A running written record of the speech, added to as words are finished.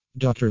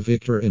Dr.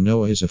 Victor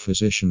Eno is a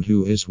physician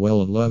who is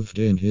well loved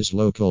in his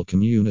local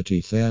community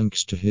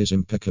thanks to his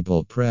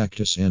impeccable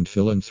practice and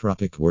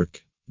philanthropic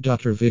work.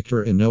 Dr.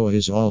 Victor Eno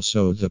is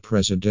also the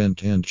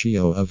president and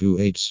CEO of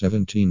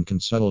U817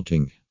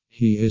 Consulting.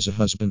 He is a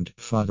husband,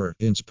 father,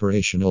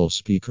 inspirational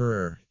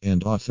speaker,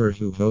 and author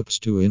who hopes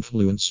to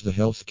influence the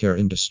healthcare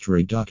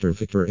industry. Dr.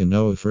 Victor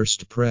Eno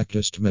first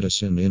practiced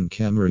medicine in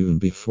Cameroon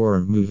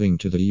before moving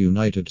to the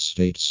United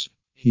States.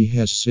 He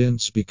has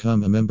since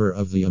become a member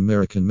of the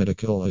American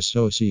Medical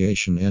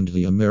Association and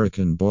the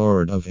American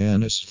Board of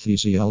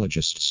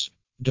Anesthesiologists.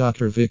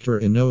 Dr.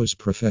 Victor Eno's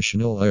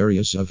professional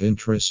areas of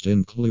interest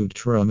include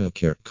trauma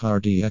care,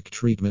 cardiac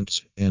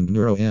treatments, and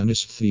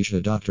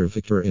neuroanesthesia. Dr.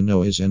 Victor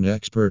Eno is an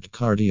expert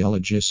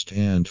cardiologist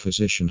and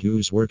physician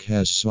whose work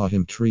has saw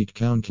him treat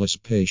countless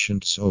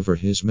patients over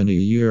his many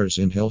years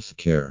in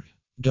healthcare.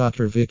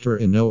 Dr. Victor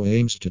Eno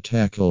aims to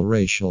tackle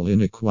racial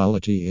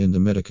inequality in the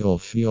medical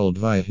field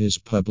via his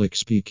public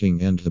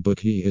speaking and the book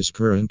he is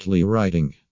currently writing.